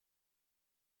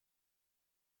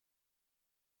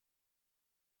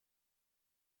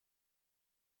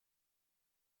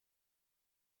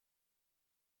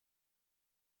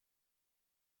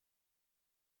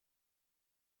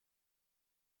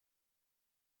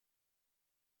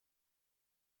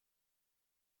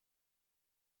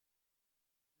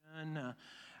And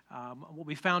what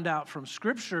we found out from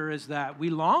Scripture is that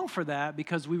we long for that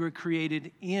because we were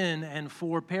created in and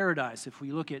for paradise. If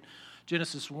we look at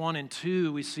Genesis 1 and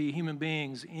 2, we see human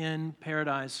beings in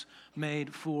paradise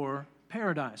made for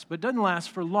paradise. But it doesn't last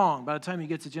for long. By the time you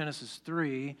get to Genesis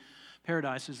 3,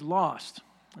 paradise is lost.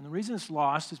 And the reason it's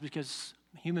lost is because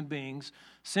human beings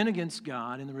sin against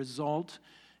God, and the result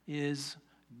is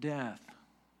death.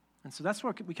 And so that's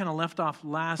where we kind of left off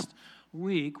last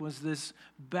week, was this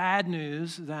bad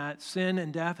news that sin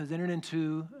and death has entered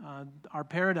into our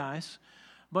paradise,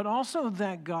 but also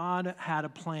that God had a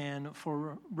plan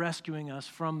for rescuing us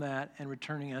from that and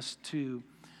returning us to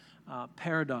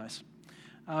paradise.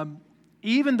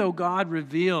 Even though God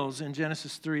reveals in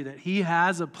Genesis 3 that he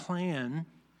has a plan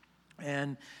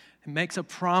and makes a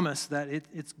promise that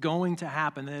it's going to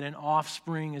happen, that an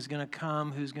offspring is going to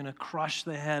come who's going to crush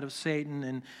the head of Satan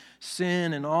and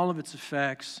sin and all of its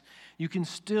effects, you can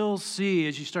still see,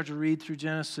 as you start to read through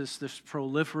Genesis, this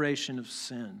proliferation of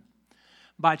sin.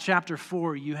 By chapter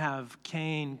 4, you have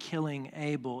Cain killing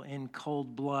Abel in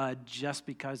cold blood just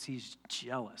because he's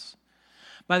jealous.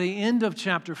 By the end of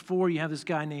chapter 4, you have this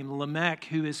guy named Lamech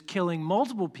who is killing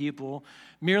multiple people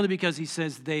merely because he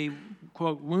says they,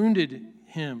 quote, wounded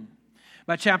him.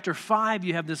 By chapter 5,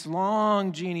 you have this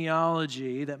long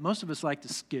genealogy that most of us like to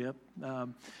skip.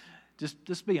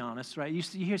 Just be honest, right? You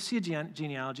see a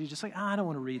genealogy, just like, I don't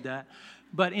want to read that.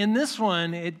 But in this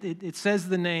one, it says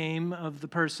the name of the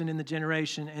person in the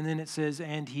generation, and then it says,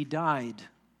 and he died.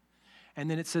 And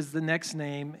then it says the next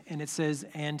name, and it says,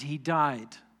 and he died.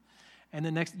 And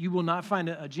the next, you will not find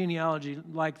a genealogy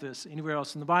like this anywhere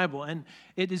else in the Bible. And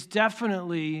it is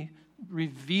definitely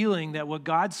revealing that what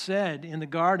God said in the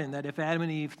garden, that if Adam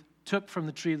and Eve took from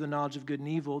the tree of the knowledge of good and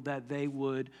evil, that they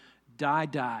would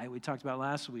die. We talked about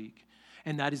last week.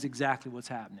 And that is exactly what's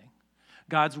happening.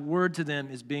 God's word to them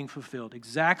is being fulfilled.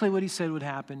 Exactly what he said would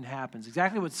happen happens.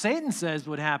 Exactly what Satan says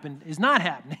would happen is not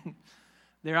happening.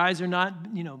 Their eyes are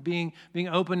not, being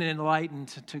open and enlightened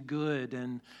to good,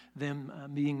 and them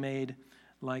being made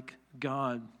like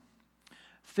God.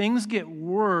 Things get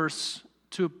worse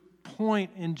to a point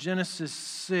in Genesis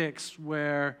 6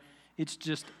 where it's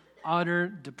just utter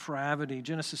depravity.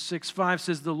 Genesis 6:5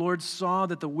 says, the Lord saw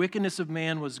that the wickedness of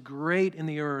man was great in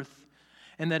the earth,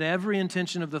 and that every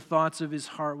intention of the thoughts of his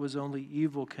heart was only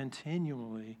evil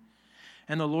continually.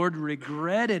 And the Lord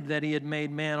regretted that he had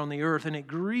made man on the earth, and it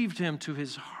grieved him to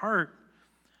his heart.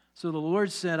 So the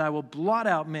Lord said, I will blot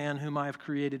out man whom I have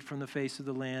created from the face of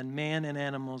the land, man and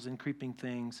animals and creeping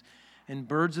things, and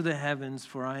birds of the heavens,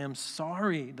 for I am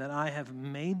sorry that I have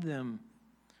made them.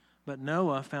 But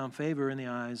Noah found favor in the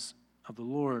eyes of the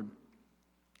Lord.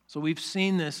 So we've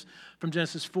seen this from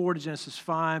Genesis 4 to Genesis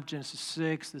 5, Genesis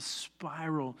 6, this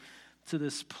spiral to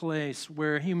this place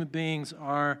where human beings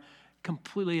are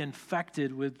completely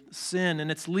infected with sin,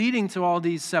 and it's leading to all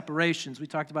these separations. We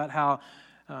talked about how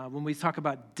when we talk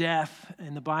about death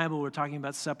in the Bible, we're talking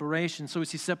about separation. So we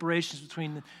see separations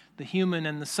between the human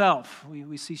and the self.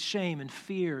 We see shame and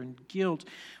fear and guilt.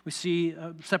 We see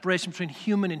separation between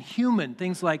human and human,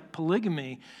 things like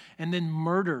polygamy, and then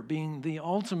murder being the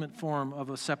ultimate form of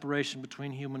a separation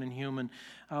between human and human.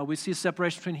 We see a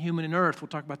separation between human and earth. We'll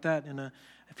talk about that in a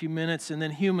few minutes. And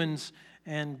then humans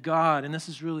and God. And this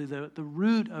is really the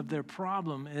root of their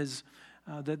problem is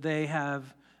that they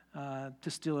have, to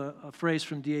steal a phrase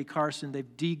from D.A. Carson,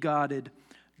 they've de-godded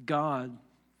God.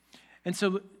 And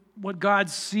so what God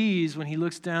sees when he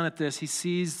looks down at this, he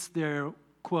sees their,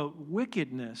 quote,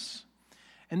 wickedness.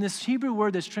 And this Hebrew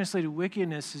word that's translated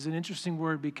wickedness is an interesting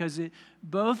word because it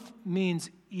both means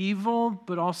evil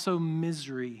but also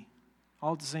misery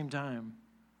all at the same time.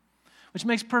 Which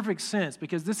makes perfect sense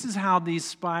because this is how these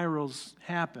spirals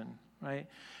happen, right?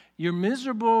 You're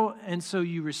miserable, and so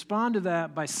you respond to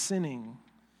that by sinning,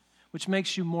 which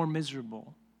makes you more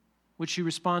miserable, which you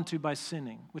respond to by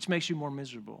sinning, which makes you more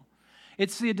miserable.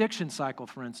 It's the addiction cycle,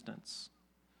 for instance,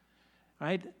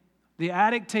 right? The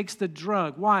addict takes the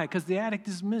drug. Why? Because the addict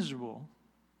is miserable.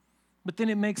 But then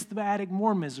it makes the addict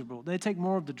more miserable. They take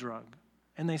more of the drug,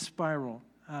 and they spiral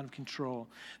out of control.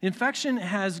 The infection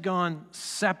has gone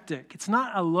septic. It's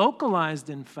not a localized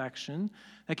infection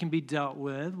that can be dealt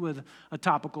with a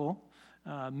topical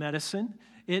medicine.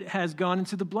 It has gone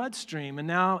into the bloodstream, and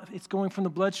now it's going from the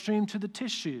bloodstream to the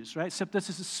tissues, right? Except this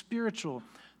is a spiritual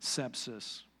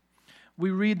sepsis.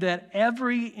 We read that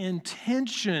every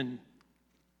intention,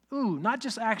 not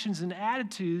just actions and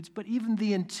attitudes, but even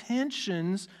the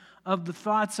intentions of the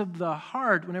thoughts of the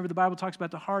heart. Whenever the Bible talks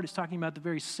about the heart, it's talking about the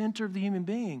very center of the human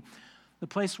being, the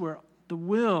place where the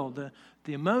will, the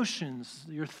emotions,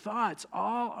 your thoughts,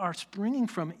 all are springing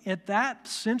from. At that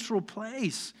central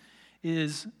place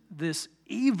is this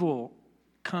evil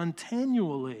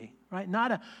continually, right?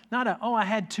 Not a, oh, I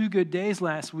had 2 good days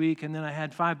last week and then I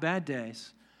had 5 bad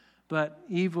days, but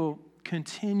evil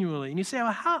continually. And you say,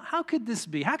 well, how could this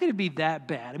be? How could it be that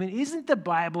bad? I mean, isn't the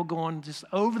Bible going just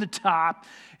over the top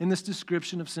in this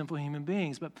description of sinful human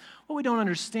beings? But what we don't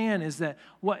understand is that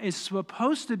what is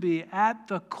supposed to be at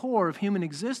the core of human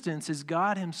existence is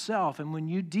God himself. And when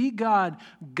you de-God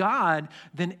God,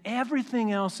 then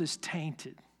everything else is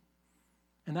tainted.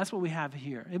 And that's what we have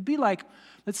here. It'd be like,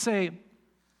 let's say,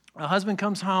 a husband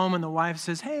comes home and the wife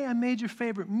says, hey, I made your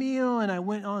favorite meal and I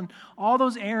went on all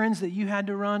those errands that you had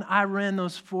to run. I ran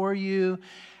those for you,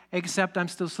 except I'm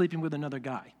still sleeping with another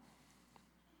guy.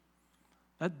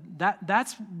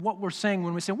 That's what we're saying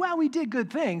when we say, well, we did good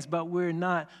things, but we're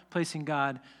not placing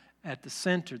God at the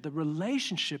center. The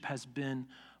relationship has been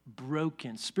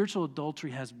broken. Spiritual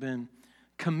adultery has been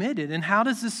committed. And how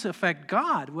does this affect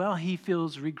God? Well, he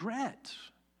feels regret,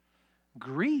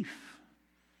 grief.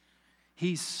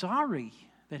 He's sorry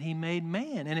that he made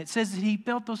man. And it says that he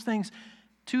felt those things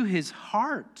to his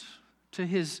heart, to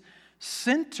his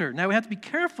center. Now, we have to be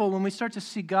careful when we start to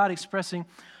see God expressing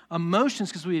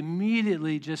emotions because we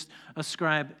immediately just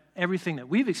ascribe everything that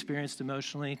we've experienced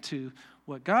emotionally to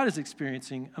what God is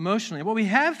experiencing emotionally. What we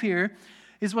have here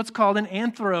is what's called an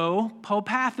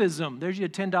anthropopathism. There's your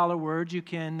 $10 word. You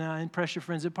can impress your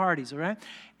friends at parties, all right?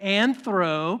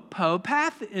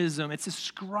 Anthropopathism. It's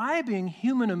ascribing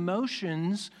human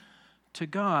emotions to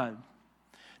God.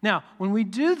 Now, when we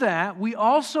do that, we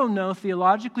also know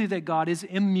theologically that God is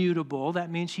immutable.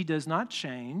 That means he does not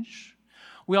change.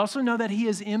 We also know that he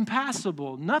is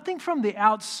impassible. Nothing from the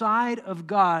outside of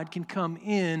God can come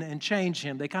in and change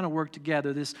him. They kind of work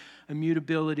together, this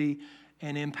immutability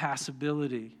and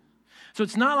impassibility. So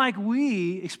it's not like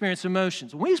we experience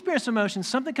emotions. When we experience emotions,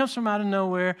 something comes from out of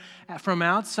nowhere, from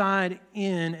outside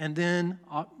in, and then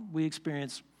we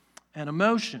experience an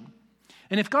emotion.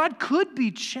 And if God could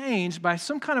be changed by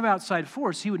some kind of outside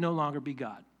force, he would no longer be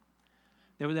God.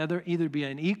 There would either be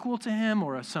an equal to him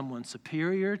or someone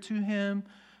superior to him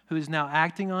who is now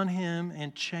acting on him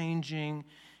and changing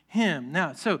him.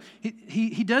 Now, so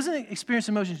he doesn't experience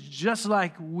emotions just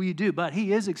like we do, but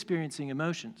he is experiencing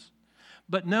emotions.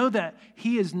 But know that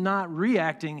he is not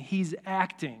reacting, he's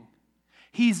acting.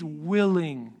 He's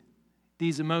willing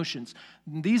these emotions.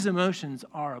 These emotions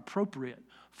are appropriate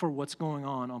for what's going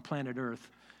on planet Earth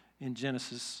in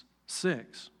Genesis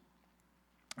 6.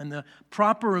 And the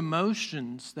proper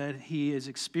emotions that he is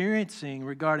experiencing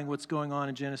regarding what's going on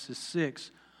in Genesis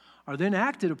 6 are then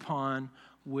acted upon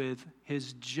with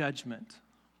his judgment.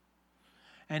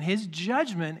 And his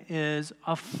judgment is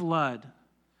a flood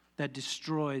that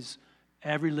destroys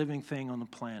every living thing on the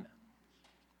planet.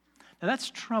 Now that's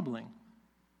troubling.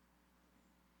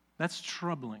 That's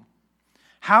troubling.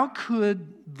 How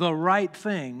could the right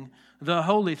thing, the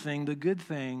holy thing, the good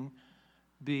thing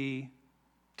be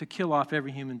to kill off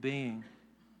every human being?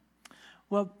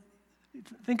 Well,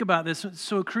 think about this.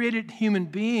 So created human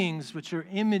beings, which are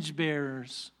image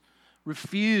bearers,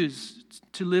 refuse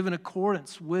to live in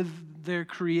accordance with their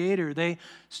Creator. They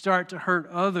start to hurt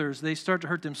others. They start to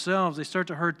hurt themselves. They start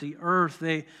to hurt the earth.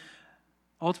 They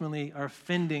ultimately are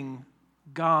offending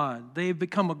God. They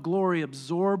become a glory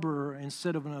absorber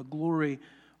instead of a glory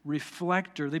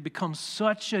reflector. They become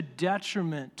such a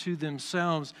detriment to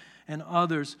themselves and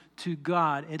others to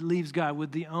God. It leaves God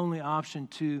with the only option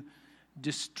to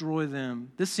destroy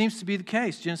them. This seems to be the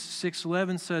case. Genesis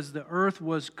 6:11 says the earth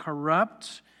was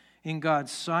corrupt in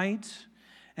God's sight,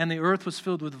 and the earth was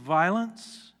filled with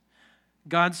violence.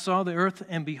 God saw the earth,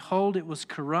 and behold, it was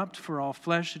corrupt, for all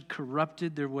flesh had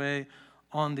corrupted their way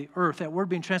on the earth. That word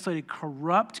being translated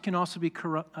corrupt can also be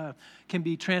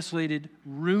translated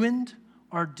ruined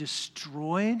or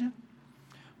destroyed.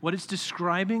 What it's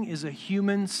describing is a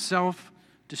human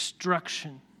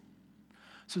self-destruction.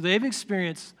 So they've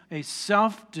experienced a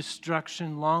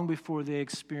self-destruction long before they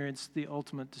experienced the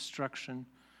ultimate destruction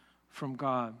from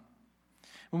God.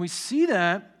 When we see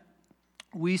that,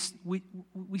 we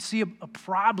see a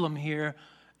problem here,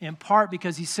 in part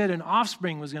because he said an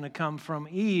offspring was going to come from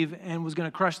Eve and was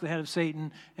going to crush the head of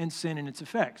Satan and sin and its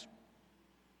effects.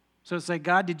 So it's like,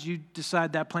 God, did you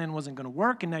decide that plan wasn't going to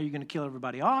work and now you're going to kill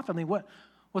everybody off? I mean,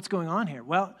 what's going on here?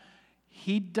 Well,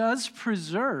 he does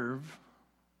preserve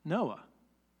Noah.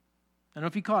 I don't know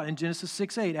if you caught it in Genesis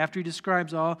 6:8, after he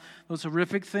describes all those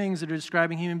horrific things that are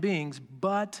describing human beings,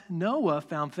 but Noah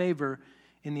found favor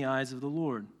in the eyes of the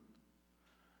Lord.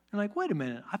 You're like, wait a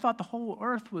minute, I thought the whole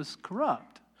earth was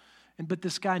corrupt. But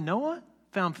this guy Noah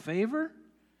found favor?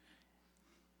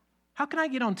 How can I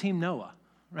get on Team Noah,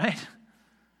 right?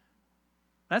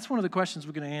 That's one of the questions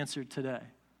we're going to answer today.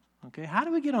 Okay, how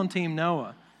do we get on Team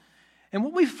Noah? And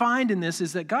what we find in this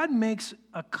is that God makes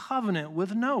a covenant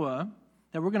with Noah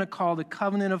that we're going to call the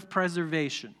covenant of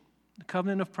preservation. The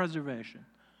covenant of preservation.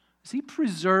 As he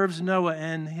preserves Noah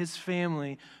and his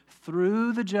family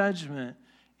through the judgment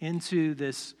into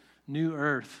this new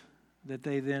earth that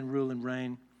they then rule and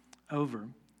reign over.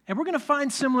 And we're going to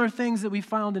find similar things that we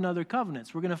found in other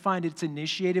covenants. We're going to find it's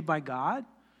initiated by God.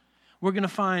 We're going to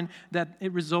find that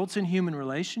it results in human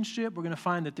relationship. We're going to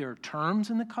find that there are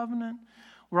terms in the covenant.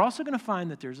 We're also going to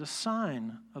find that there's a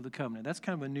sign of the covenant. That's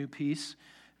kind of a new piece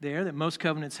there that most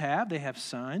covenants have. They have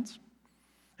signs.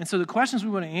 And so the questions we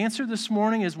want to answer this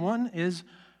morning is, one is,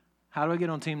 how do I get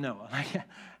on Team Noah?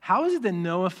 How is it that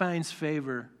Noah finds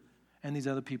favor and these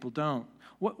other people don't?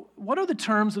 What are the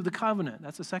terms of the covenant?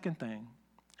 That's the second thing.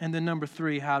 And then number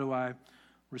 3, how do I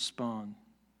respond?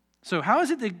 So how is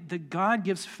it that God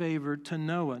gives favor to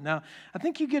Noah? Now, I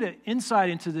think you get an insight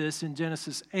into this in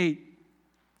Genesis 8.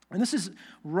 And this is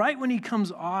right when he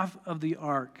comes off of the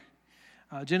ark.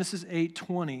 Genesis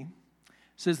 8:20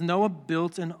 says, Noah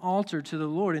built an altar to the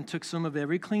Lord and took some of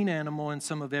every clean animal and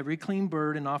some of every clean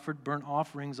bird and offered burnt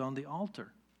offerings on the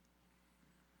altar.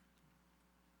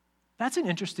 That's an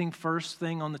interesting first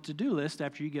thing on the to-do list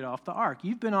after you get off the ark.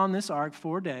 You've been on this ark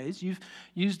 4 days. You've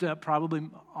used up probably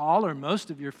all or most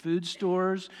of your food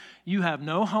stores. You have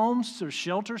no homes or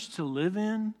shelters to live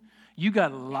in. You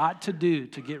got a lot to do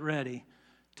to get ready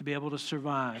to be able to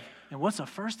survive. And what's the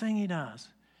first thing he does?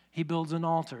 He builds an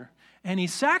altar. And he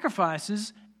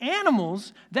sacrifices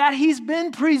animals that he's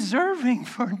been preserving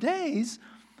for days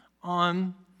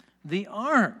on the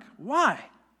ark. Why?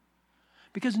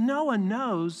 Because Noah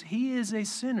knows he is a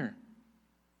sinner.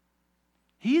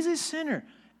 He's a sinner.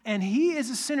 And he is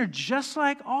a sinner just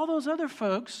like all those other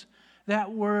folks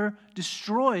that were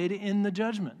destroyed in the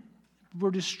judgment,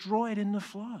 were destroyed in the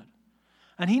flood.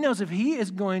 And he knows if he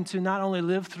is going to not only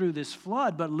live through this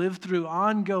flood, but live through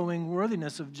ongoing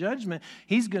worthiness of judgment,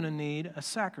 he's going to need a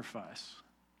sacrifice.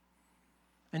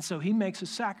 And so he makes a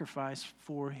sacrifice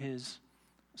for his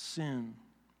sin.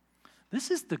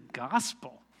 This is the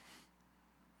gospel.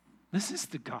 This is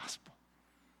the gospel.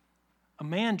 A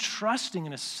man trusting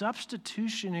in a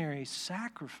substitutionary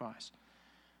sacrifice.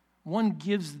 One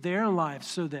gives their life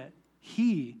so that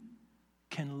he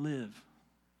can live.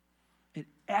 It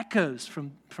echoes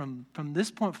from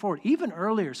this point forward, even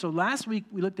earlier. So last week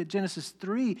we looked at Genesis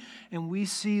 3, and we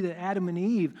see that Adam and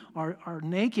Eve are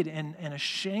naked and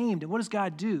ashamed. And what does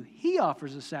God do? He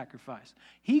offers a sacrifice.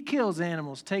 He kills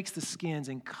animals, takes the skins,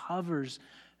 and covers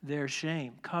their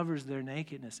shame, covers their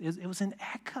nakedness. It was an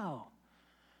echo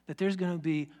that there's going to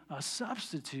be a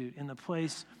substitute in the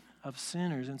place of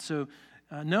sinners. And so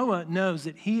Noah knows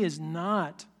that he is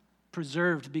not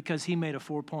preserved because he made a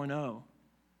 4.0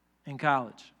 in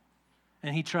college.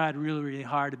 And he tried really, really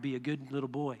hard to be a good little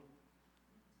boy.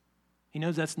 He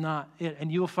knows that's not it.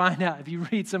 And you'll find out if you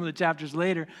read some of the chapters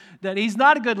later that he's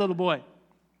not a good little boy.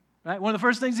 Right? One of the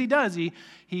first things he does, he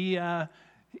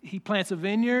plants a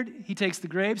vineyard, he takes the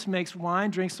grapes, makes wine,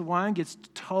 drinks the wine, gets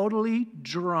totally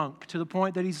drunk to the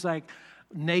point that he's like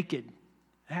naked,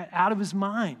 out of his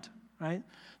mind, right?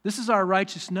 This is our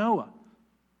righteous Noah.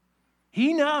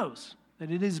 He knows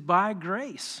that it is by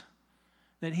grace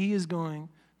that he is going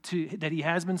to, that he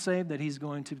has been saved, that he's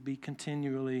going to be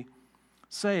continually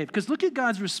saved. Because look at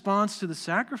God's response to the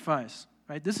sacrifice,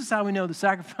 right? This is how we know the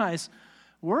sacrifice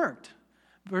worked.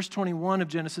 Verse 21 of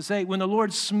Genesis 8, when the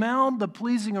Lord smelled the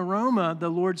pleasing aroma, the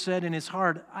Lord said in his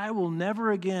heart, I will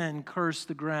never again curse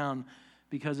the ground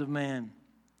because of man.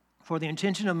 For the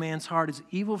intention of man's heart is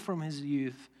evil from his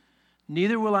youth.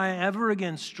 Neither will I ever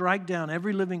again strike down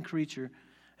every living creature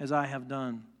as I have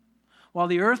done. While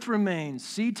the earth remains,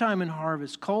 seed time and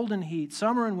harvest, cold and heat,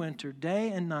 summer and winter, day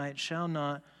and night shall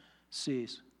not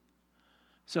cease.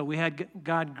 So we had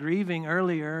God grieving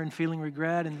earlier and feeling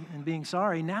regret and being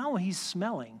sorry. Now he's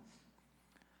smelling.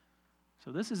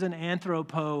 So this is an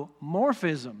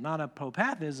anthropomorphism, not a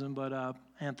popathism, but an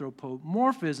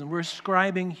anthropomorphism. We're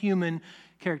ascribing human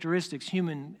characteristics,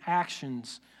 human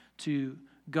actions to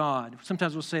God.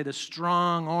 Sometimes we'll say the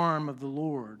strong arm of the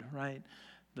Lord, right?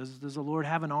 Does the Lord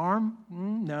have an arm?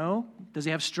 No. Does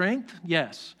he have strength?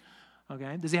 Yes.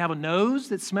 Okay. Does he have a nose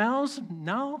that smells?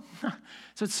 No.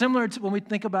 So it's similar to when we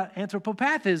think about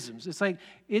anthropopathisms. It's like,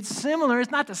 it's similar.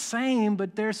 It's not the same,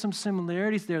 but there's some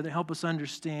similarities there that help us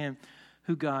understand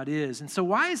who God is. And so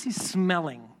why is he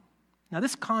smelling? Now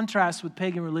this contrasts with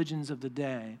pagan religions of the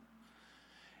day.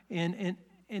 In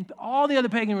all the other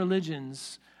pagan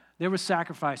religions, there were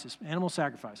sacrifices, animal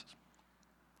sacrifices.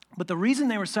 But the reason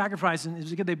they were sacrificing is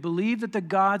because they believed that the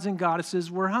gods and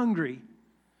goddesses were hungry.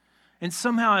 And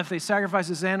somehow if they sacrificed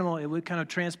this animal, it would kind of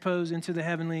transpose into the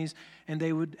heavenlies, and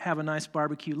they would have a nice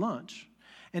barbecue lunch.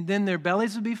 And then their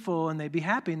bellies would be full, and they'd be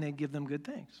happy, and they'd give them good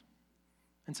things.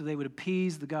 And so they would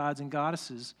appease the gods and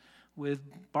goddesses with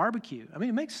barbecue. I mean,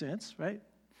 it makes sense, right?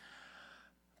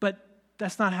 But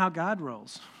that's not how God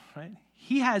rolls, right?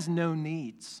 He has no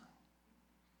needs.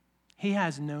 He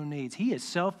has no needs. He is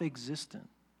self-existent.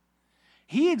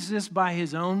 He exists by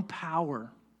his own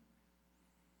power.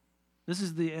 This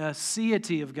is the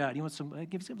aseity of God. You want some? It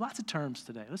gives lots of terms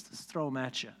today. Let's just throw them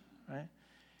at you, right?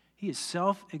 He is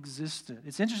self-existent.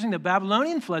 It's interesting, the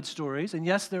Babylonian flood stories, and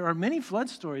yes, there are many flood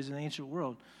stories in the ancient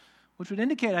world, which would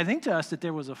indicate, I think, to us that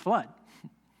there was a flood.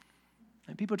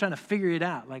 And people are trying to figure it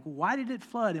out, like, why did it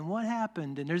flood and what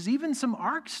happened? And there's even some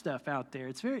ark stuff out there.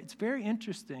 It's very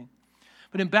interesting.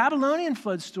 But in Babylonian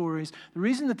flood stories, the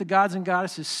reason that the gods and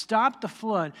goddesses stopped the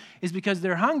flood is because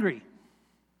they're hungry.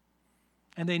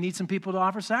 And they need some people to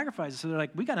offer sacrifices. So they're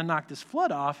like, we got to knock this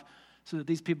flood off so that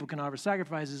these people can offer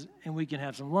sacrifices and we can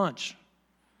have some lunch.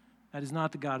 That is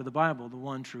not the God of the Bible, the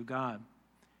one true God.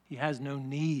 He has no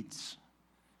needs.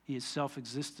 He is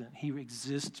self-existent. He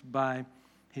exists by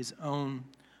his own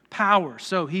power.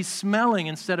 So he's smelling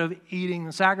instead of eating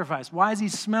the sacrifice. Why is he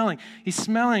smelling? He's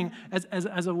smelling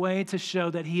as a way to show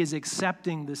that he is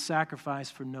accepting the sacrifice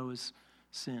for Noah's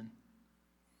sin.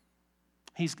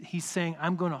 He's saying,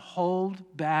 I'm going to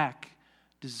hold back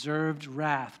deserved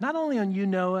wrath, not only on you,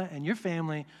 Noah, and your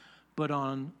family, but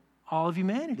on all of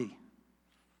humanity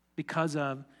because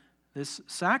of this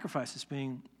sacrifice that's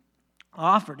being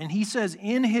offered. And he says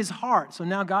in his heart, so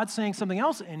now God's saying something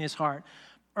else in his heart.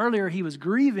 Earlier, he was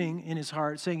grieving in his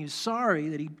heart, saying he's sorry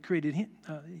that he created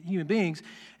human beings.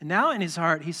 And now in his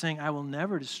heart, he's saying, I will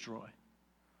never destroy.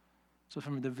 So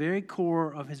from the very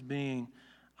core of his being,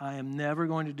 I am never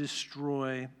going to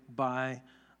destroy by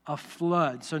a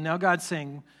flood. So now God's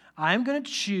saying, I am going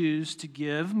to choose to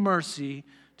give mercy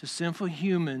to sinful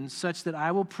humans such that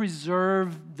I will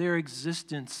preserve their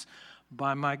existence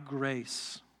by my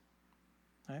grace.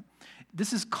 Right?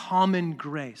 This is common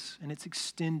grace, and it's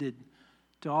extended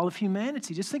to all of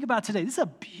humanity. Just think about today. This is a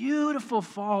beautiful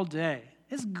fall day.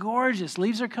 It's gorgeous.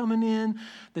 Leaves are coming in.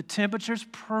 The temperature's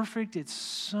perfect. It's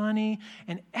sunny.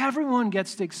 And everyone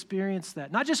gets to experience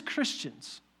that. Not just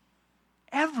Christians.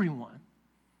 Everyone.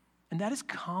 And that is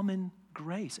common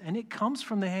grace. And it comes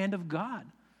from the hand of God.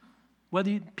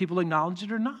 Whether people acknowledge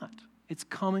it or not. It's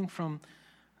coming from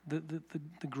the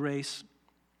grace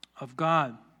of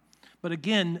God. But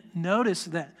again, notice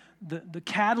that the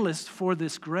catalyst for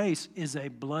this grace is a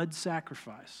blood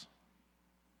sacrifice.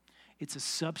 It's a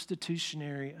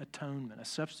substitutionary atonement, a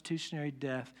substitutionary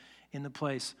death in the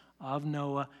place of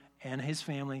Noah and his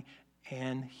family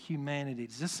and humanity.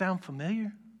 Does this sound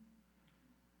familiar?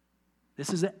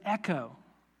 This is an echo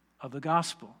of the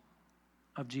gospel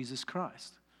of Jesus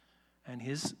Christ and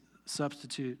his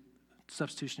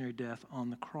substitutionary death on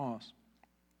the cross.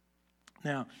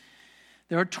 Now,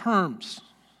 there are terms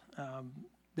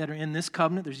that are in this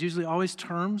covenant. There's usually always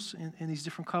terms in these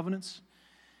different covenants.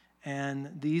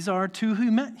 And these are to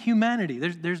humanity.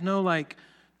 There's no like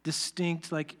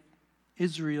distinct, like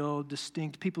Israel,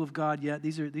 distinct people of God yet.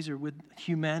 These are with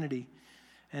humanity.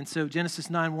 And so Genesis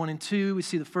 9, 1 and 2, we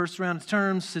see the first round of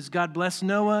terms. It says, God blessed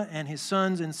Noah and his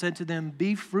sons and said to them,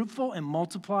 be fruitful and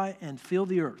multiply and fill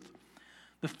the earth.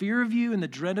 The fear of you and the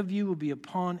dread of you will be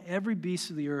upon every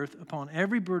beast of the earth, upon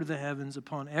every bird of the heavens,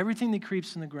 upon everything that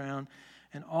creeps in the ground,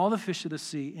 and all the fish of the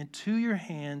sea. Into your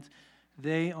hand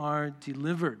they are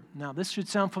delivered. Now, this should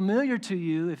sound familiar to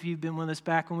you if you've been with us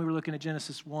back when we were looking at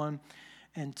Genesis 1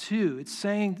 and 2. He's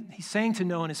saying to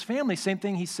Noah and his family, same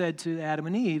thing he said to Adam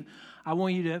and Eve, I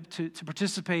want you to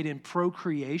participate in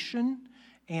procreation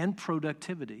and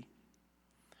productivity.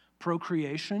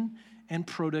 Procreation and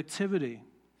productivity.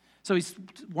 So he's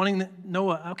wanting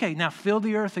Noah, okay, now fill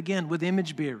the earth again with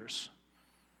image bearers.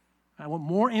 I want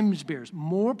more image bearers,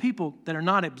 more people that are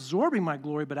not absorbing my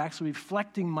glory, but actually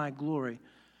reflecting my glory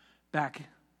back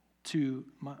to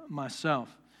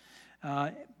myself.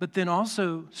 But then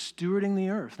also stewarding the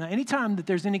earth. Now, anytime that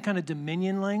there's any kind of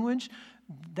dominion language,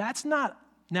 that's not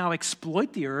now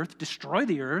exploit the earth, destroy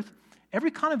the earth.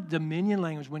 Every kind of dominion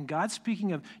language, when God's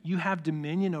speaking of you have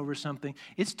dominion over something,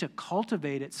 it's to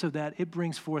cultivate it so that it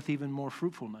brings forth even more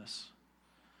fruitfulness.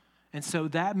 And so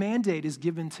that mandate is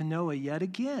given to Noah yet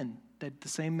again, that the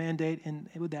same mandate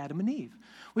with Adam and Eve,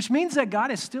 which means that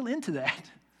God is still into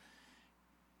that.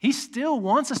 He still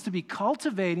wants us to be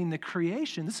cultivating the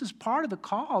creation. This is part of the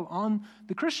call on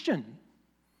the Christian.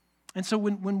 And so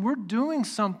when we're doing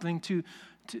something to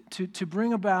to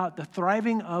bring about the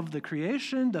thriving of the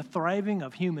creation, the thriving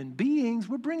of human beings.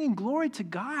 We're bringing glory to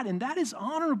God, and that is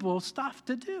honorable stuff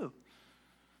to do.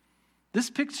 This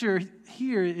picture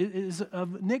here is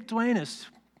of Nick Duenas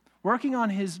working on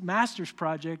his master's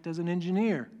project as an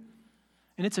engineer.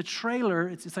 And it's a trailer.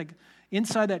 It's like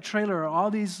inside that trailer are all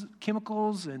these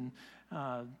chemicals and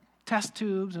test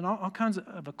tubes and all kinds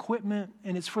of equipment.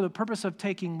 And it's for the purpose of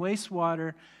taking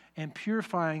wastewater and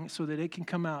purifying so that it can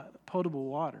come out potable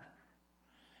water.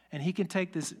 And he can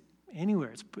take this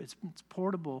anywhere. It's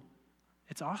portable.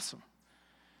 It's awesome.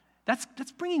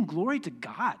 That's bringing glory to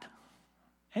God.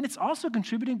 And it's also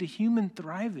contributing to human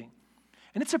thriving.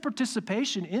 And it's a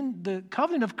participation in the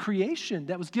covenant of creation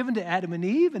that was given to Adam and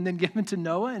Eve and then given to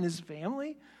Noah and his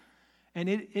family. And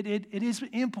it is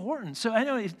important. So I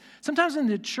know sometimes in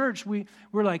the church we're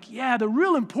like, yeah, the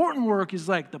real important work is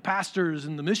like the pastors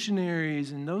and the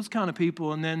missionaries and those kind of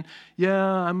people. And then, yeah,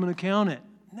 I'm going to count it.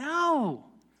 No,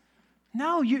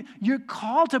 you're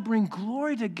called to bring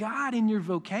glory to God in your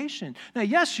vocation. Now,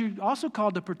 yes, you're also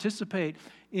called to participate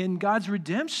in God's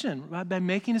redemption by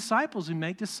making disciples who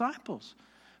make disciples.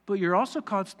 But you're also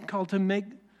called to make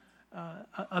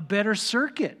a better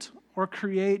circuit or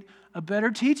create a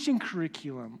better teaching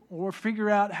curriculum or figure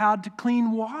out how to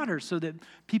clean water so that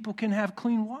people can have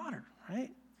clean water,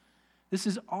 right? This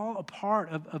is all a part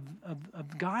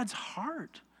of God's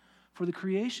heart for the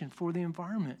creation, for the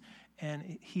environment.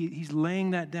 And he's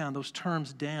laying that down, those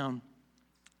terms down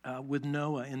with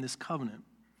Noah in this covenant.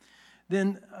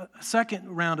 Then a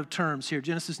second round of terms here,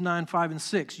 Genesis 9, 5, and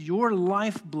 6. Your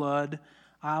lifeblood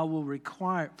I will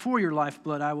require, for your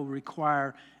lifeblood I will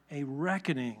require a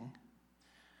reckoning.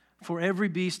 For every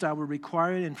beast I will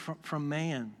require it, and from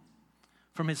man.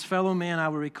 From his fellow man I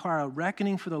will require a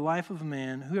reckoning for the life of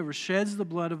man. Whoever sheds the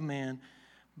blood of man,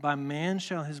 by man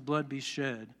shall his blood be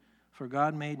shed. For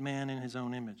God made man in his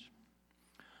own image.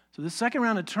 So the second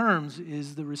round of terms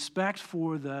is the respect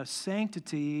for the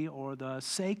sanctity or the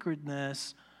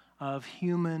sacredness of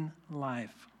human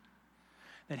life.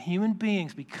 That human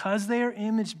beings, because they are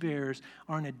image bearers,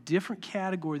 are in a different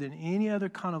category than any other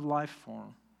kind of life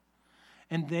form.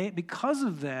 And because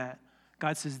of that,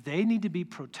 God says they need to be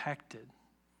protected.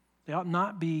 They ought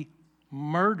not be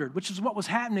murdered, which is what was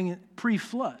happening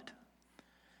pre-flood,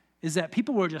 is that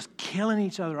people were just killing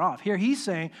each other off. Here he's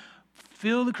saying,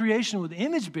 fill the creation with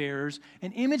image bearers,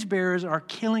 and image bearers are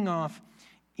killing off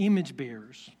image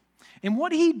bearers. And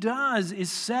what he does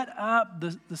is set up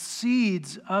the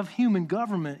seeds of human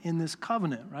government in this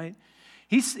covenant, right?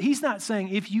 He's not saying,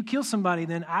 if you kill somebody,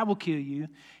 then I will kill you.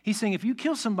 He's saying, if you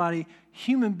kill somebody,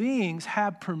 human beings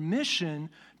have permission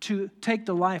to take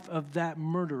the life of that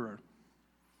murderer.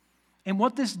 And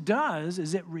what this does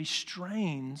is it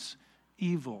restrains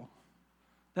evil.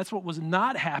 That's what was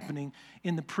not happening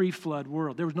in the pre-flood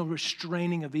world. There was no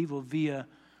restraining of evil via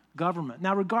government.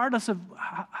 Now, regardless of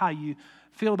how you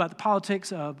feel about the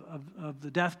politics of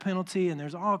the death penalty, and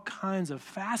there's all kinds of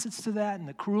facets to that and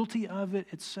the cruelty of it,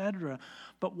 etc.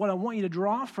 But what I want you to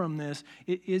draw from this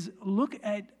is look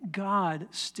at God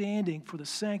standing for the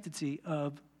sanctity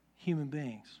of human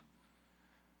beings.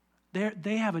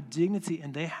 They have a dignity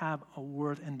and they have a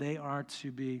worth, and they are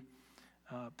to be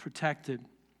protected.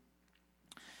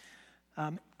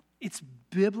 It's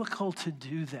biblical to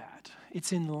do that.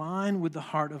 It's in line with the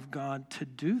heart of God to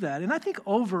do that. And I think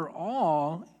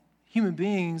overall, human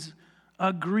beings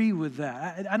agree with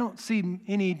that. I don't see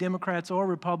any Democrats or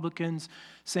Republicans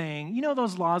saying, you know,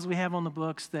 those laws we have on the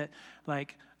books that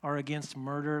like are against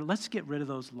murder, let's get rid of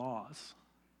those laws.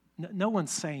 No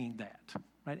one's saying that,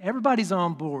 right? Everybody's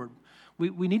on board.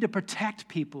 We need to protect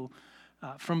people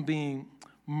from being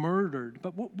murdered.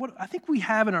 But what I think we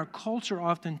have in our culture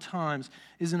oftentimes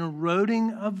is an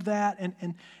eroding of that,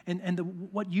 and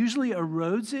what usually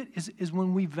erodes it is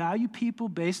when we value people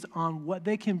based on what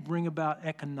they can bring about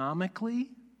economically.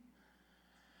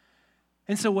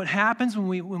 And so what happens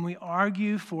when we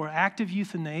argue for active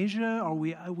euthanasia or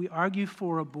we argue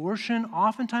for abortion,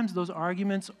 oftentimes those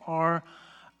arguments are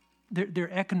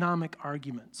they're economic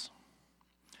arguments.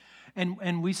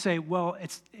 And we say, well,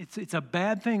 it's a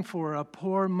bad thing for a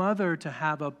poor mother to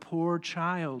have a poor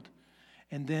child,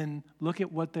 and then look at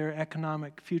what their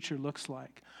economic future looks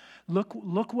like.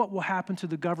 Look what will happen to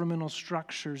the governmental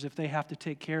structures if they have to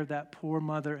take care of that poor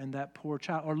mother and that poor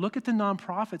child. Or look at the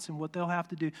nonprofits and what they'll have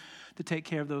to do to take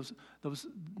care of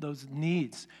those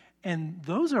needs. And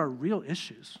those are real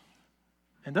issues.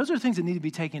 And those are things that need to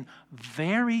be taken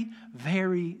very,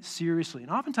 very seriously.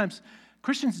 And oftentimes,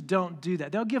 Christians don't do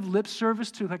that. They'll give lip service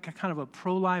to like a kind of a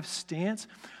pro-life stance,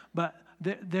 but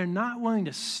they're not willing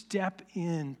to step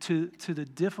into the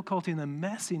difficulty and the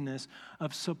messiness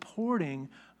of supporting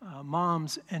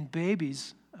moms and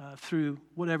babies through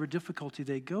whatever difficulty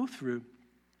they go through.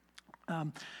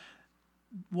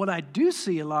 What I do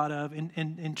see a lot of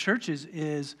in churches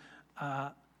is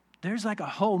there's like a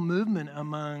whole movement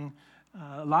among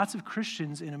lots of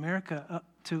Christians in America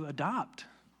to adopt.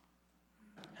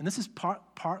 And this is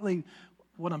partly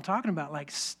what I'm talking about,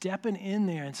 like stepping in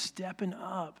there and stepping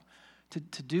up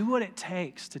to do what it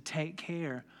takes to take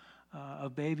care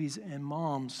of babies and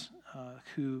moms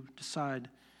who decide,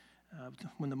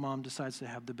 when the mom decides to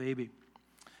have the baby.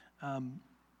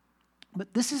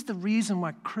 But this is the reason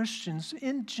why Christians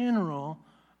in general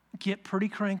get pretty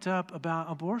cranked up about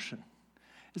abortion.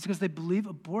 It's because they believe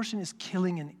abortion is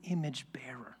killing an image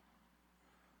bearer,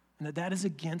 and that is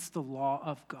against the law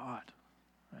of God,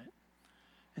 right?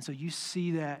 And so you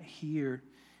see that here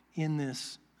in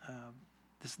this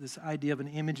idea of an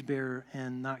image bearer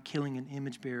and not killing an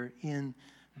image bearer in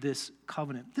this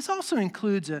covenant. This also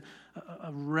includes a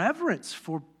reverence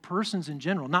for persons in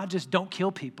general, not just don't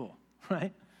kill people,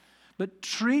 right? But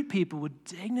treat people with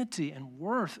dignity and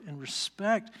worth and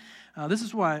respect. This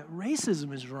is why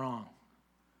racism is wrong.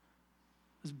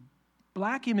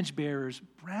 Black image bearers,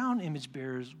 brown image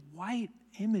bearers, white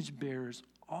image bearers,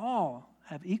 all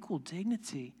have equal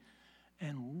dignity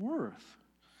and worth.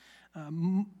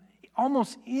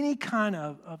 Almost any kind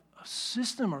of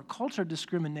system or culture of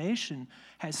discrimination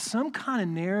has some kind of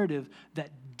narrative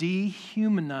that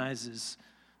dehumanizes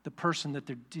the person that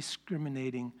they're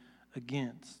discriminating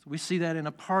against. We see that in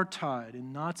apartheid,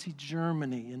 in Nazi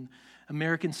Germany, in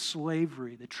American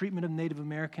slavery, the treatment of Native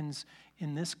Americans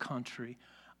in this country.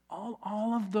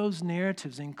 All of those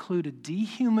narratives include a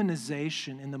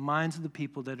dehumanization in the minds of the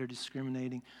people that are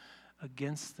discriminating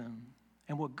against them.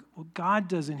 And what God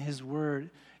does in his word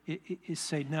is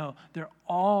say, no, they're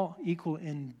all equal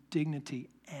in dignity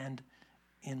and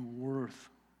in worth.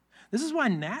 This is why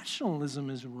nationalism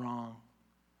is wrong.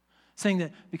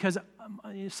 Saying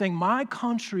my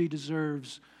country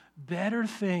deserves better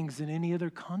things than any other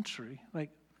country. Like,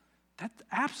 that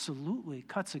absolutely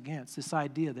cuts against this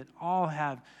idea that all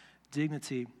have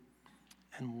dignity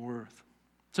and worth.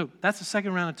 So that's the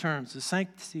second round of terms, the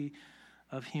sanctity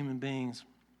of human beings.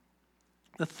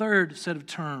 The third set of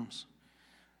terms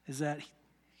is that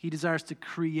he desires to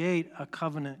create a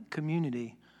covenant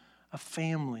community, a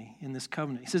family in this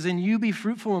covenant. He says, "And you be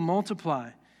fruitful and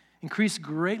multiply, increase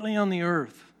greatly on the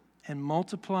earth, and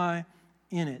multiply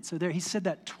in it." So there, he said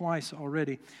that twice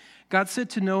already. God said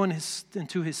to Noah and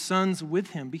to his sons with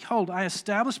him, "Behold, I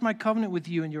establish my covenant with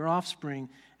you and your offspring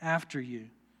after you,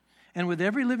 and with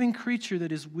every living creature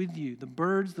that is with you, the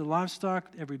birds, the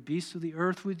livestock, every beast of the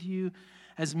earth with you,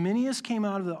 as many as came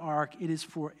out of the ark, it is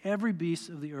for every beast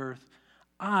of the earth.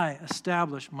 I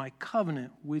establish my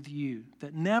covenant with you,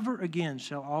 that never again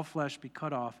shall all flesh be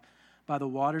cut off by the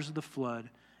waters of the flood,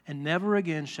 and never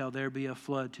again shall there be a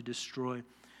flood to destroy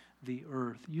the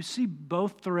earth." You see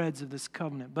both threads of this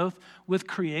covenant, both with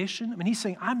creation. I mean, he's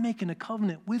saying, I'm making a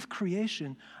covenant with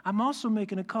creation. I'm also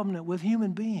making a covenant with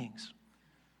human beings.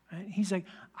 Right? He's like,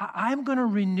 I'm going to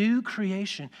renew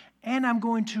creation, and I'm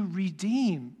going to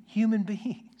redeem human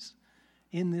beings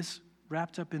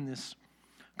wrapped up in this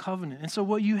covenant. And so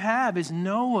what you have is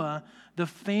Noah, the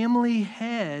family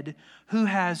head, who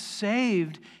has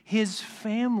saved his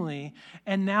family,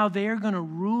 and now they're going to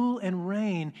rule and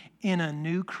reign in a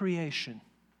new creation.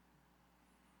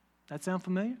 That sound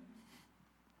familiar?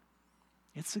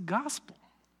 It's the gospel.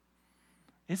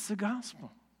 It's the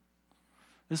gospel.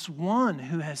 This one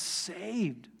who has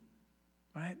saved,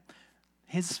 right,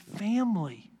 his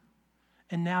family,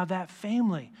 and now that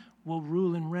family will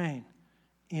rule and reign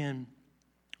in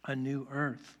a new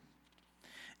earth.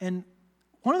 And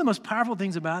one of the most powerful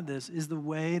things about this is the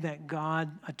way that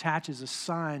God attaches a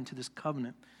sign to this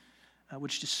covenant,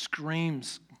 which just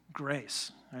screams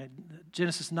grace. Right?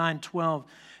 Genesis 9:12,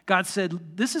 God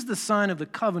said, "This is the sign of the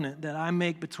covenant that I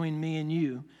make between me and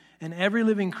you and every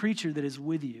living creature that is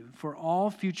with you for all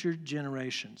future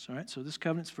generations." All right, so this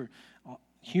covenant's for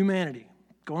humanity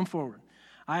going forward.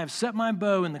 "I have set my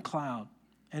bow in the cloud,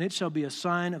 and it shall be a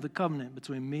sign of the covenant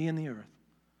between me and the earth.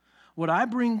 When I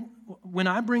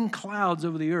bring clouds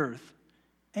over the earth,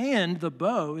 and the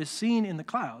bow is seen in the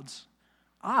clouds,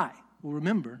 I will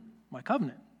remember my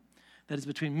covenant that is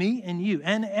between me and you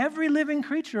and every living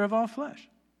creature of all flesh.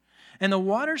 And the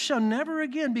water shall never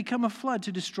again become a flood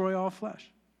to destroy all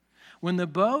flesh. When the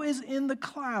bow is in the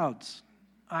clouds,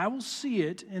 I will see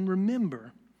it and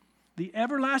remember the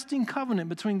everlasting covenant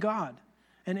between God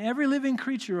and every living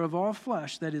creature of all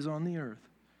flesh that is on the earth."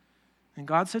 And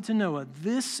God said to Noah,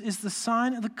 "This is the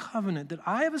sign of the covenant that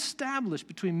I have established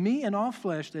between me and all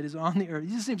flesh that is on the earth."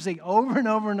 He just seems to say over and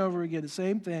over and over again the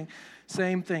same thing,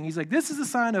 same thing. He's like, "This is the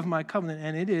sign of my covenant,"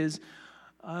 and it is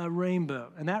a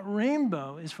rainbow. And that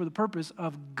rainbow is for the purpose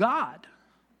of God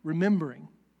remembering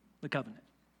the covenant.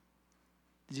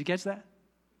 Did you catch that?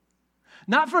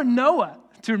 Not for Noah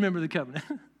to remember the covenant,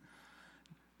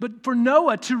 but for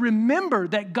Noah to remember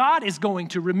that God is going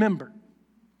to remember.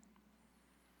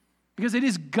 Because it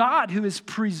is God who is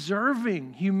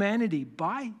preserving humanity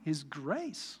by his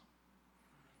grace.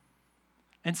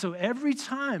 And so every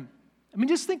time,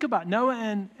 just think about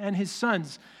Noah and his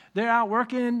sons. They're out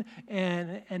working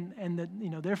and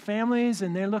their families,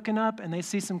 and they're looking up and they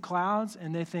see some clouds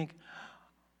and they think,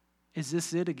 is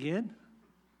this it again?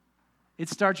 It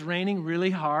starts raining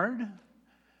really hard.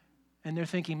 And they're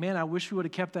thinking, man, I wish we would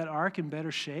have kept that ark in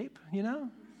better shape,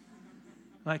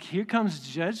 Like, here comes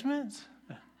judgment.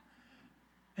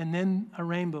 And then a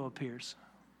rainbow appears.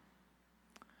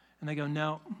 And they go,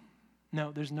 no,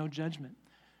 there's no judgment.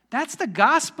 That's the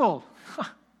gospel.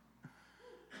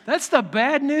 That's the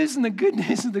bad news and the good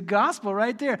news of the gospel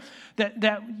right there.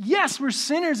 That yes, we're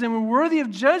sinners and we're worthy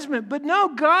of judgment, but no,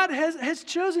 God has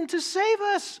chosen to save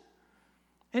us.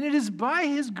 And it is by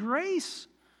his grace.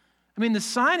 The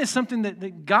sign is something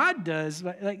that God does.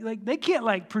 Like they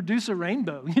can't produce a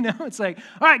rainbow, It's like,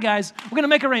 all right, guys, we're going to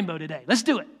make a rainbow today. Let's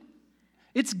do it.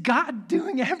 It's God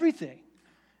doing everything.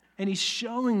 And he's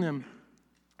showing them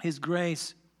his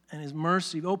grace and his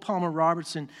mercy. O. Palmer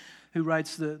Robertson, who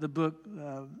writes the book,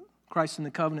 Christ in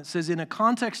the Covenant, says, in a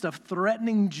context of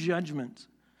threatening judgment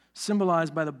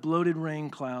symbolized by the bloated rain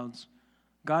clouds,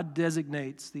 God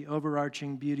designates the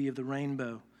overarching beauty of the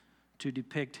rainbow to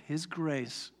depict his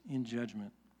grace in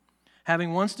judgment.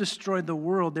 Having once destroyed the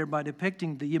world, thereby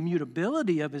depicting the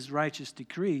immutability of his righteous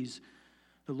decrees,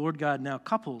 the Lord God now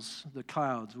couples the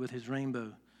clouds with his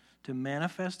rainbow to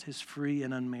manifest his free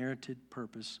and unmerited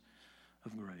purpose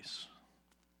of grace.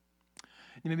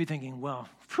 You may be thinking, well,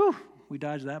 we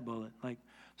dodged that bullet.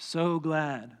 So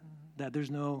glad that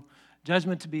there's no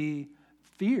judgment to be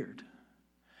feared.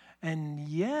 And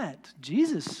yet,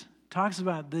 Jesus talks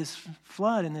about this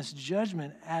flood and this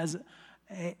judgment as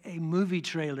a movie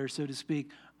trailer, so to speak,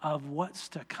 of what's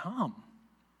to come.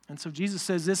 And so Jesus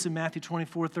says this in Matthew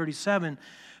 24:37,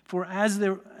 "For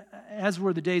as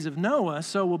were the days of Noah,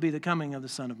 so will be the coming of the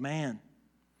Son of Man.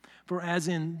 For as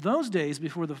in those days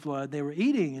before the flood, they were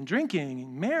eating and drinking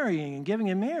and marrying and giving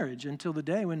in marriage until the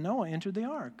day when Noah entered the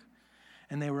ark.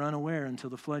 And they were unaware until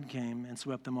the flood came and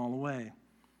swept them all away.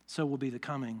 So will be the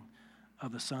coming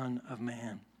of the Son of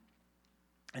Man."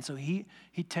 And so he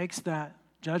takes that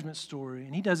judgment story,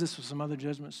 and he does this with some other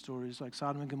judgment stories like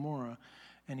Sodom and Gomorrah,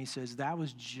 and he says that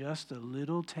was just a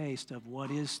little taste of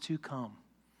what is to come,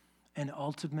 an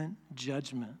ultimate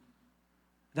judgment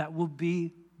that will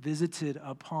be visited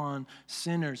upon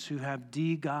sinners who have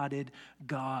de-godded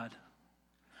God.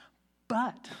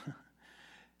 But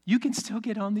you can still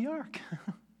get on the ark.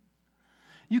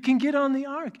 You can get on the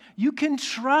ark. You can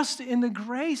trust in the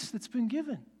grace that's been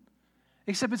given.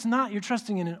 Except it's not you're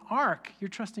trusting in an ark, you're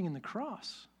trusting in the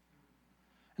cross.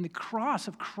 And the cross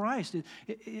of Christ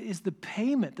is the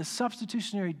payment, the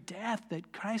substitutionary death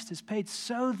that Christ has paid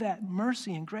so that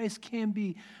mercy and grace can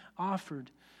be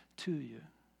offered to you.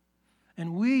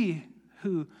 And we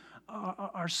who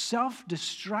are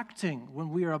self-destructing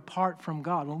when we are apart from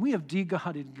God, when we have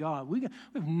de-godded God, we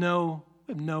have no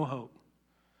hope.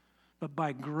 But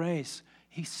by grace,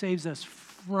 he saves us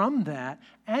from that,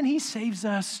 and he saves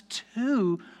us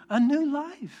to a new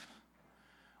life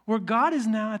where God is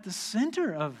now at the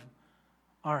center of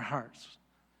our hearts,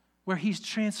 where he's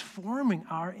transforming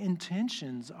our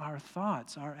intentions, our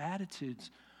thoughts, our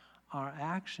attitudes, our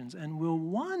actions, and will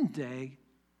one day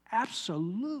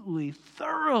absolutely,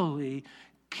 thoroughly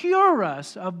cure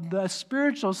us of the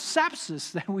spiritual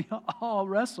sepsis that we all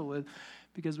wrestle with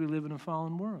because we live in a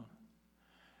fallen world.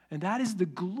 And that is the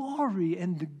glory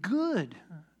and the good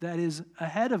that is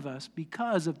ahead of us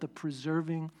because of the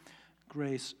preserving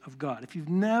grace of God. If you've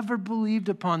never believed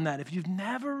upon that, if you've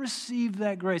never received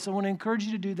that grace, I want to encourage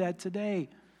you to do that today.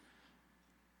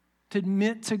 To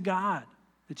admit to God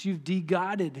that you've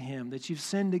de-godded him, that you've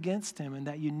sinned against him, and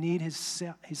that you need his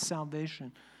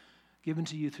salvation given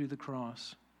to you through the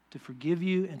cross to forgive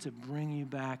you and to bring you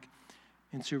back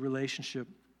into a relationship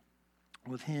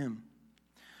with him.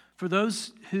 For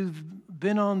those who've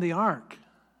been on the ark,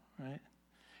 right,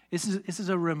 this is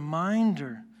a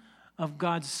reminder of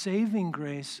God's saving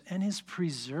grace and his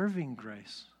preserving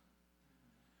grace.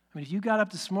 I mean, if you got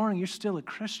up this morning, you're still a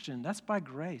Christian. That's by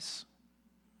grace.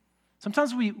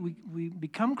 Sometimes we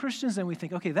become Christians and we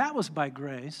think, okay, that was by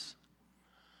grace.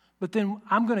 but then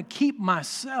I'm going to keep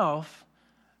myself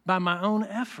by my own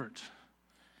effort.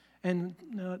 And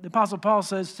the Apostle Paul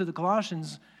says to the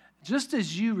Colossians, just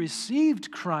as you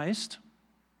received Christ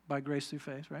by grace through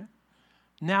faith, right?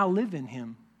 Now live in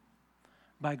him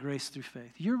by grace through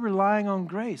faith. You're relying on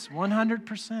grace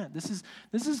 100%.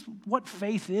 This is what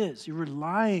faith is. You're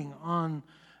relying on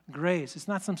grace. It's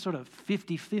not some sort of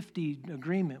 50-50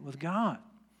 agreement with God.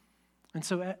 And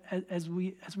so as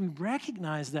we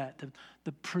recognize that,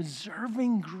 the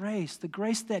preserving grace, the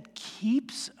grace that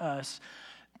keeps us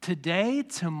today,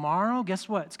 tomorrow, guess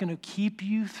what? It's going to keep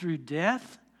you through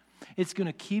death. It's going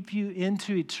to keep you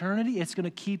into eternity. It's going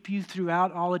to keep you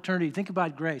throughout all eternity. Think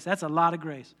about grace. That's a lot of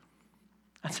grace.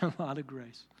 That's a lot of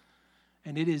grace.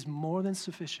 And it is more than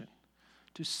sufficient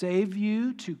to save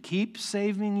you, to keep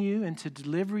saving you, and to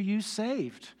deliver you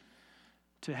saved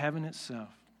to heaven itself.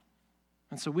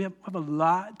 And so we have a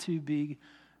lot to be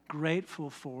grateful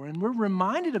for. And we're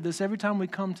reminded of this every time we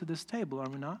come to this table, are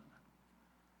we not?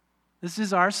 This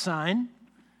is our sign.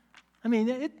 I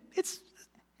mean, it's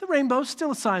the rainbow's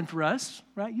still a sign for us,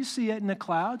 right? You see it in the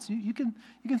clouds. You can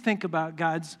think about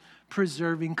God's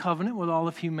preserving covenant with all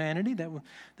of humanity. That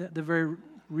the very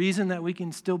reason that we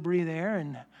can still breathe air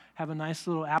and have a nice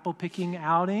little apple picking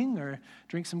outing or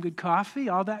drink some good coffee,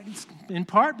 all that is in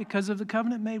part because of the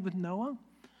covenant made with Noah.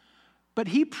 But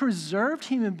he preserved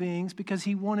human beings because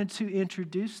he wanted to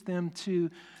introduce them to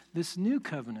this new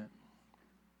covenant.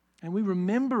 And we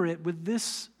remember it with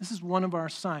this. This is one of our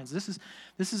signs. This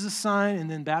is a sign, and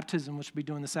then baptism, which we'll be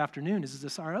doing this afternoon, is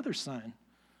this our other sign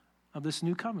of this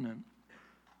new covenant.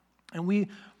 And we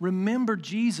remember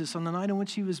Jesus on the night in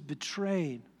which he was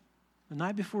betrayed, the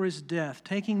night before his death,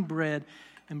 taking bread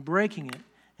and breaking it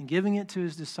and giving it to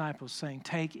his disciples, saying,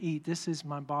 "Take, eat, this is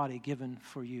my body given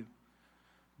for you.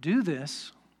 Do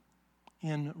this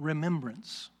in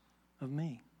remembrance of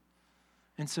me."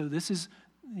 And so this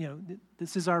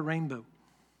is our rainbow.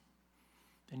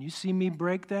 And you see me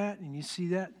break that, and you see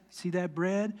that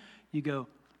bread, you go,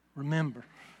 remember.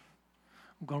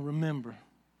 I'm going to remember.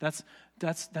 That's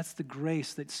the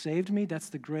grace that saved me. That's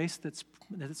the grace that's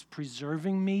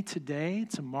preserving me today,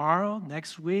 tomorrow,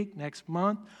 next week, next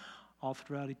month, all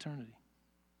throughout eternity.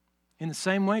 In the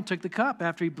same way, he took the cup.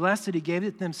 After he blessed it, he gave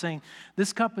it to them, saying,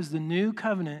 "This cup is the new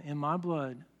covenant in my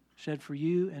blood, shed for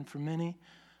you and for many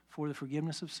for the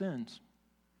forgiveness of sins."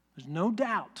 There's no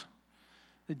doubt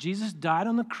that Jesus died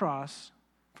on the cross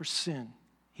for sin.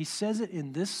 He says it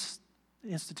in this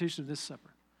institution of this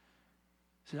supper.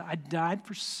 He said, "I died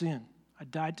for sin. I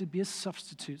died to be a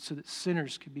substitute so that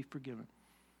sinners could be forgiven."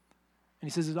 And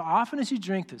he says, "As often as you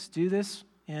drink this, do this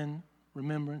in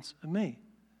remembrance of me."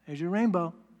 There's your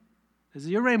rainbow. This is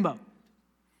your rainbow.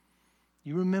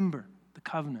 You remember the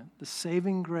covenant, the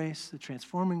saving grace, the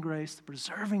transforming grace, the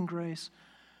preserving grace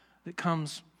that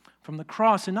comes from the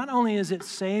cross. And not only is it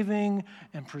saving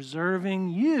and preserving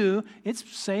you, it's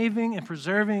saving and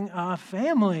preserving a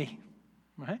family,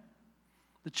 right?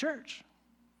 The church.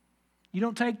 You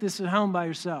don't take this at home by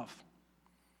yourself.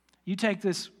 You take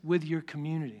this with your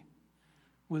community,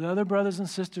 with other brothers and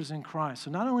sisters in Christ.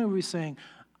 So not only are we saying,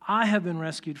 I have been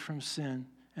rescued from sin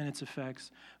and its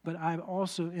effects, but I'm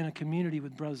also in a community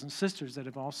with brothers and sisters that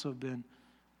have also been.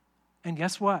 And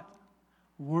guess what?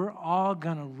 We're all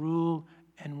going to rule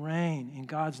and reign in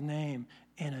God's name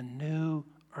in a new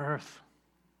earth.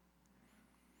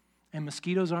 And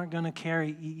mosquitoes aren't going to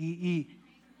carry EEE.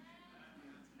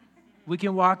 We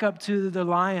can walk up to the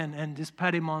lion and just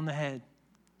pat him on the head.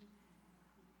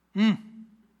 I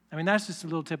mean, that's just a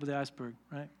little tip of the iceberg,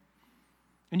 right?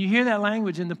 And you hear that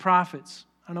language in the prophets.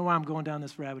 I don't know why I'm going down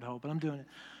this rabbit hole, but I'm doing it.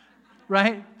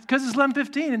 Right? Because it's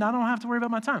 11:15 and I don't have to worry about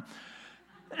my time.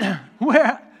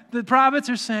 Where the prophets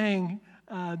are saying,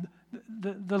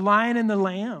 the lion and the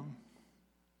lamb,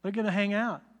 they're going to hang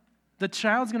out. The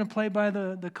child's going to play by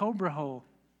the cobra hole.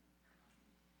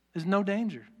 There's no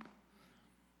danger.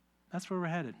 That's where we're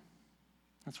headed.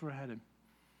 That's where we're headed.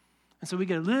 And so we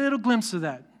get a little glimpse of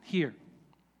that here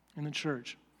in the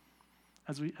church.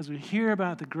 As we hear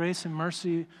about the grace and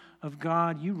mercy of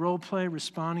God, you role play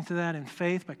responding to that in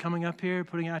faith by coming up here,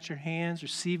 putting out your hands,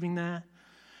 receiving that,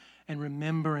 and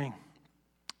remembering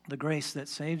the grace that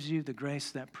saves you, the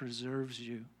grace that preserves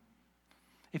you.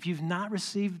 If you've not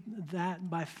received that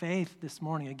by faith this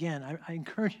morning, again, I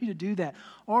encourage you to do that.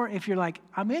 Or if you're like,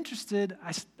 I'm interested,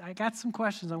 I got some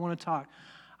questions, I want to talk.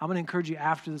 I'm going to encourage you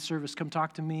after the service, come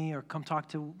talk to me or come talk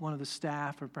to one of the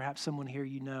staff or perhaps someone here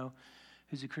you know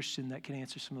who's a Christian that can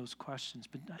answer some of those questions.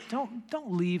 But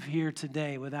don't leave here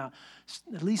today without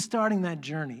at least starting that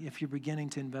journey if you're beginning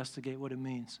to investigate what it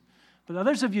means. But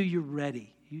others of you, you're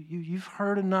ready. You've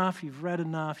heard enough, you've read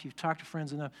enough, you've talked to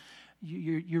friends enough.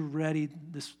 you're ready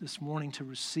this morning to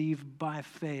receive by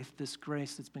faith this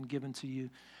grace that's been given to you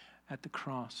at the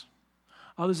cross.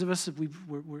 Others of us, if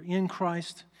we're in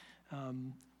Christ,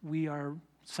 we are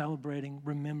celebrating,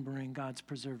 remembering God's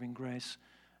preserving grace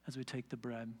as we take the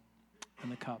bread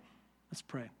and the cup. Let's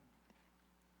pray.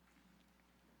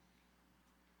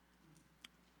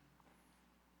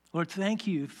 Lord, thank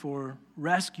you for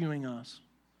rescuing us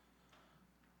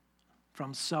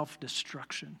from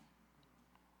self-destruction.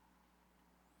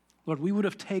 Lord, we would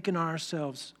have taken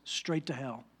ourselves straight to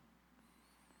hell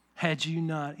had you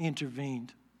not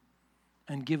intervened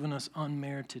and given us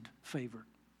unmerited favor.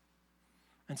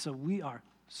 And so we are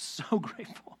so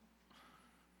grateful.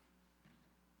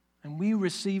 And we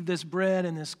receive this bread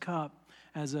and this cup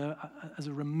as a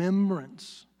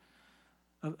remembrance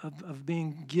of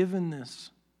being given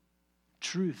this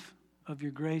truth of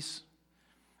your grace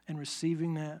and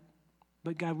receiving that.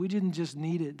 But God, we didn't just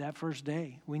need it that first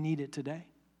day. We need it today.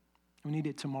 We need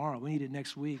it tomorrow. We need it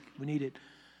next week. We need it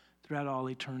throughout all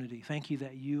eternity. Thank you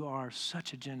that you are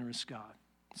such a generous God,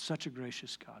 such a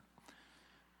gracious God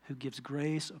who gives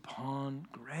grace upon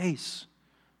grace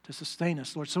to sustain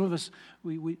us. Lord, some of us,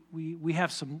 we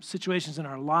have some situations in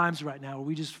our lives right now where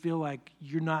we just feel like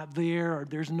you're not there or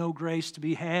there's no grace to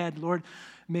be had. Lord,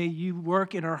 may you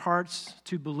work in our hearts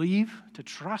to believe, to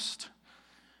trust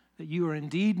that you are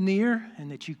indeed near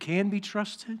and that you can be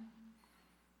trusted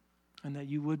and that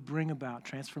you would bring about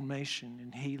transformation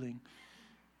and healing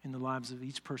in the lives of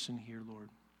each person here, Lord.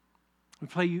 We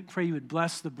pray you would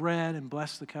bless the bread and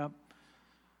bless the cup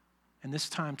and this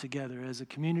time together as a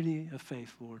community of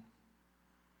faith, Lord.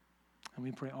 And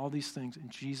we pray all these things in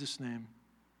Jesus' name.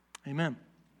 Amen.